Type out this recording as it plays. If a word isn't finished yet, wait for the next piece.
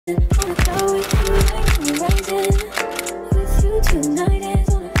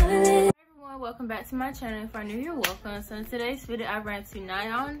back to my channel. If you're new, you're welcome. So in today's video, I ran to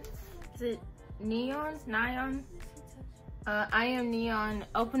NAYEON. Is it NAYEON? NAYEON? I Am NAYEON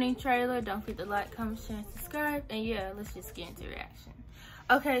opening trailer. Don't forget to like, comment, share, and subscribe. And yeah, let's just get into reaction.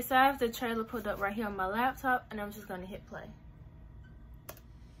 Okay, so I have the trailer pulled up right here on my laptop, and I'm just gonna hit play.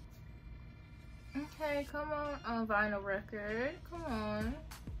 Okay, come on vinyl record. Come on.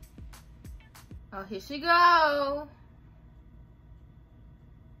 Oh, here she go.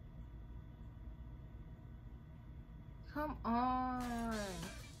 Come on.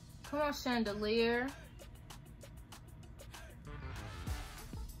 Come on, chandelier.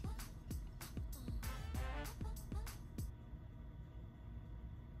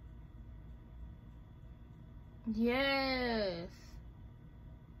 Yes.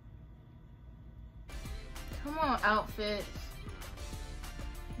 Come on, outfits.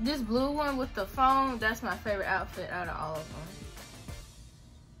 This blue one with the phone, that's my favorite outfit out of all of them.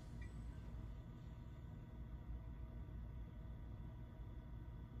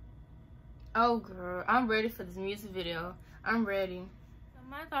 Oh girl, I'm ready for this music video. I'm ready. So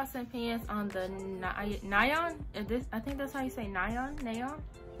my thoughts and opinions on the NAYEON. I think that's how you say NAYEON. NAYEON.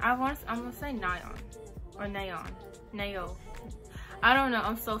 I'm gonna say NAYEON or NAYEON. I don't know.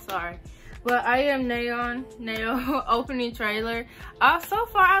 I'm so sorry. But I Am NAYEON opening trailer. So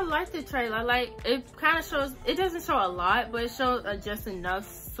far I like the trailer. I like it. Kind of shows. It doesn't show a lot, but it shows just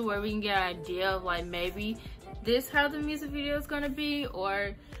enough to where we can get an idea of like maybe this how the music video is gonna be,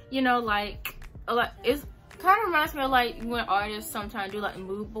 or you know, like it's kind of reminds me of like when artists sometimes do like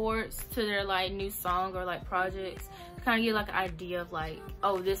mood boards to their like new song or like projects, to kind of get like an idea of like,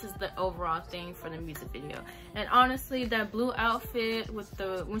 oh, this is the overall thing for the music video. And honestly, that blue outfit with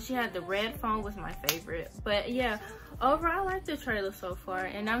when she had the red phone was my favorite. But yeah, overall I like the trailer so far,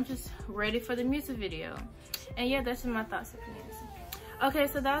 and I'm just ready for the music video. And yeah, that's just my thoughts and opinions. Okay,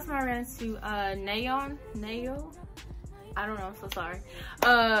 so that was my rant to NAYEON. I don't know, I'm so sorry.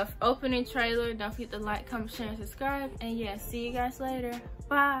 Opening trailer. Don't forget to like, comment, share, and subscribe. And yeah, see you guys later.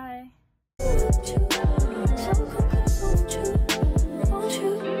 Bye.